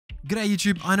G'day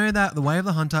YouTube, I know that The Way of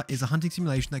the Hunter is a hunting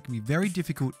simulation that can be very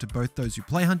difficult to both those who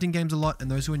play hunting games a lot and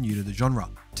those who are new to the genre.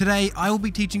 Today, I will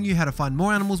be teaching you how to find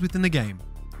more animals within the game.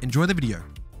 Enjoy the video.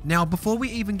 Now, before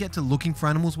we even get to looking for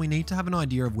animals, we need to have an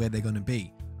idea of where they're going to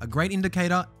be. A great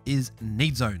indicator is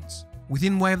need zones.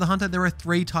 Within Way of the Hunter, there are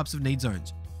 3 types of need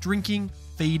zones: drinking,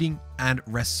 feeding, and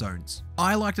rest zones.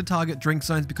 I like to target drink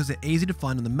zones because they're easy to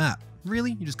find on the map.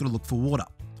 Really, you just got to look for water.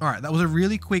 All right, that was a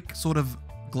really quick sort of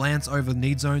glance over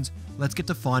need zones. Let's get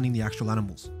to finding the actual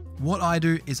animals. What I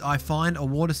do is I find a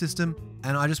water system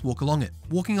and I just walk along it.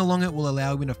 Walking along it will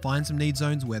allow me to find some need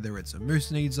zones, whether it's a moose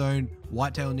need zone,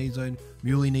 whitetail need zone,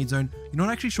 muley need zone. You're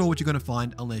not actually sure what you're going to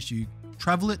find unless you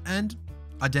travel it and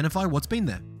identify what's been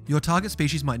there. Your target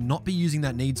species might not be using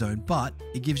that need zone, but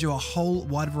it gives you a whole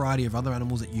wide variety of other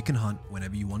animals that you can hunt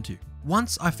whenever you want to.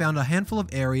 Once I found a handful of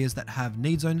areas that have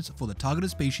need zones for the targeted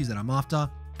species that I'm after,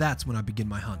 that's when I begin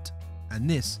my hunt. And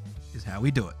this is how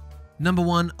we do it. Number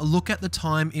 1, look at the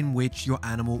time in which your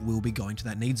animal will be going to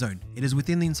that need zone. It is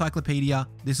within the encyclopedia.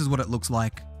 This is what it looks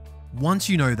like. Once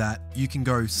you know that, you can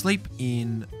go sleep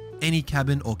in any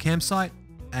cabin or campsite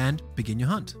and begin your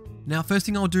hunt. Now, first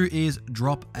thing I'll do is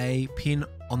drop a pin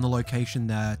on the location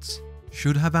that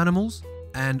should have animals,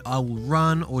 and I will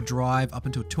run or drive up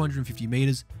until 250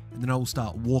 meters, and then I will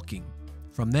start walking.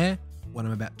 From there, when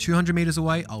I'm about 200 meters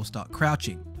away, I will start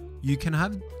crouching. You can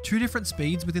have 2 different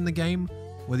speeds within the game,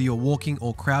 whether you're walking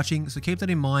or crouching, so keep that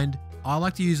in mind. I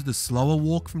like to use the slower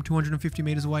walk from 250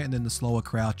 meters away and then the slower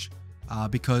crouch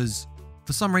because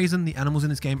for some reason the animals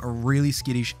in this game are really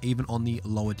skittish even on the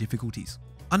lower difficulties.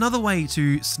 Another way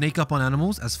to sneak up on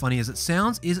animals, as funny as it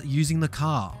sounds, is using the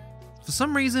car. For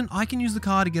some reason, I can use the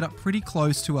car to get up pretty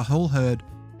close to a whole herd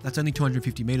that's only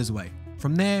 250 meters away.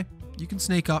 From there, you can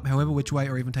sneak up however which way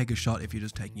or even take a shot if you're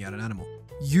just taking out an animal.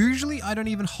 Usually I don't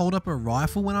even hold up a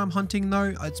rifle when I'm hunting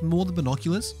though, it's more the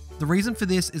binoculars. The reason for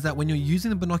this is that when you're using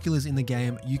the binoculars in the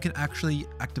game, you can actually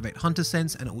activate hunter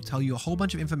sense and it will tell you a whole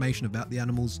bunch of information about the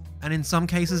animals. And in some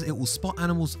cases, it will spot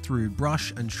animals through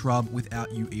brush and shrub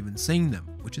without you even seeing them,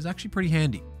 which is actually pretty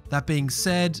handy. That being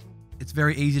said, it's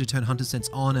very easy to turn hunter sense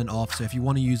on and off. So if you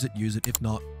want to use it, use it. If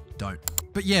not, don't.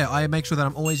 But yeah, I make sure that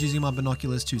I'm always using my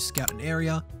binoculars to scout an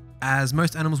area, as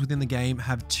most animals within the game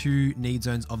have 2 need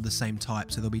zones of the same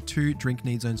type. So there'll be 2 drink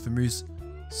need zones for moose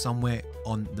somewhere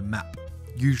on the map.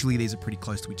 Usually these are pretty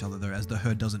close to each other though, as the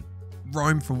herd doesn't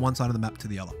roam from one side of the map to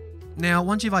the other. Now,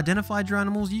 once you've identified your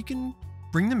animals, you can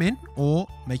bring them in or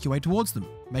make your way towards them.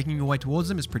 Making your way towards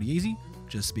them is pretty easy.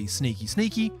 Just be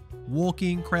sneaky,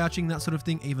 walking, crouching, that sort of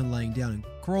thing, even laying down and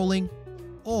crawling.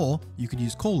 Or you could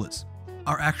use callers.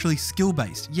 Are actually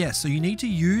skill-based. Yes, so you need to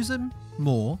use them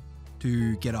more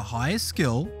to get a higher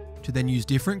skill, to then use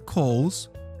different calls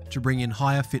to bring in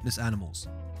higher fitness animals.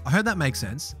 I hope that makes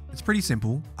sense. It's pretty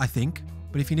simple, I think,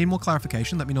 but if you need more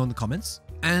clarification, let me know in the comments.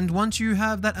 And once you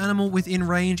have that animal within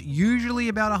range, usually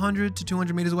about 100 to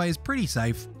 200 meters away is pretty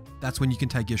safe. That's when you can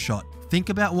take your shot. Think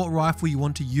about what rifle you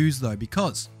want to use though,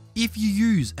 because if you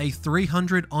use a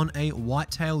 300 on a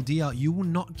whitetail deer, you will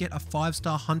not get a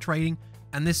 5-star hunt rating.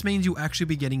 And this means you'll actually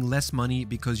be getting less money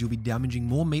because you'll be damaging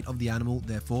more meat of the animal,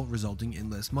 therefore resulting in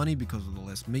less money because of the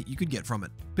less meat you could get from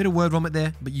it. Bit of word vomit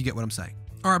there, but you get what I'm saying.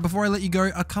 All right, before I let you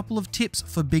go, a couple of tips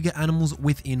for bigger animals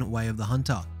within Way of the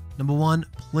Hunter. Number 1,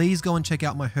 please go and check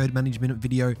out my herd management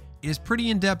video. It is pretty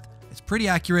in-depth, it's pretty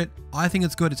accurate. I think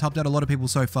it's good, it's helped out a lot of people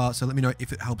so far, so let me know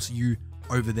if it helps you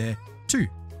over there too.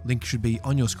 Link should be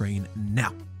on your screen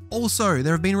now. Also,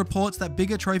 there have been reports that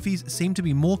bigger trophies seem to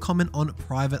be more common on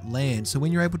private land. So when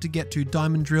you're able to get to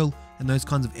diamond drill and those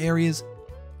kinds of areas,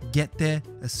 get there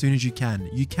as soon as you can.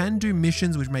 You can do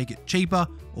missions which make it cheaper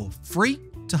or free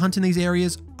to hunt in these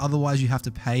areas. Otherwise, you have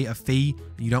to pay a fee,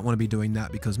 and you don't want to be doing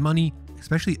that because money,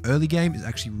 especially early game, is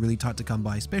actually really tight to come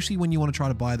by, especially when you want to try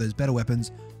to buy those better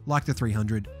weapons like the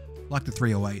 300, like the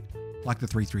 308, like the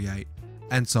 338,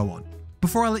 and so on.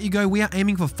 Before I let you go, we are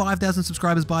aiming for 5,000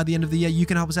 subscribers by the end of the year. You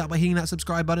can help us out by hitting that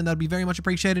subscribe button. That would be very much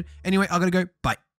appreciated. Anyway, I gotta go. Bye.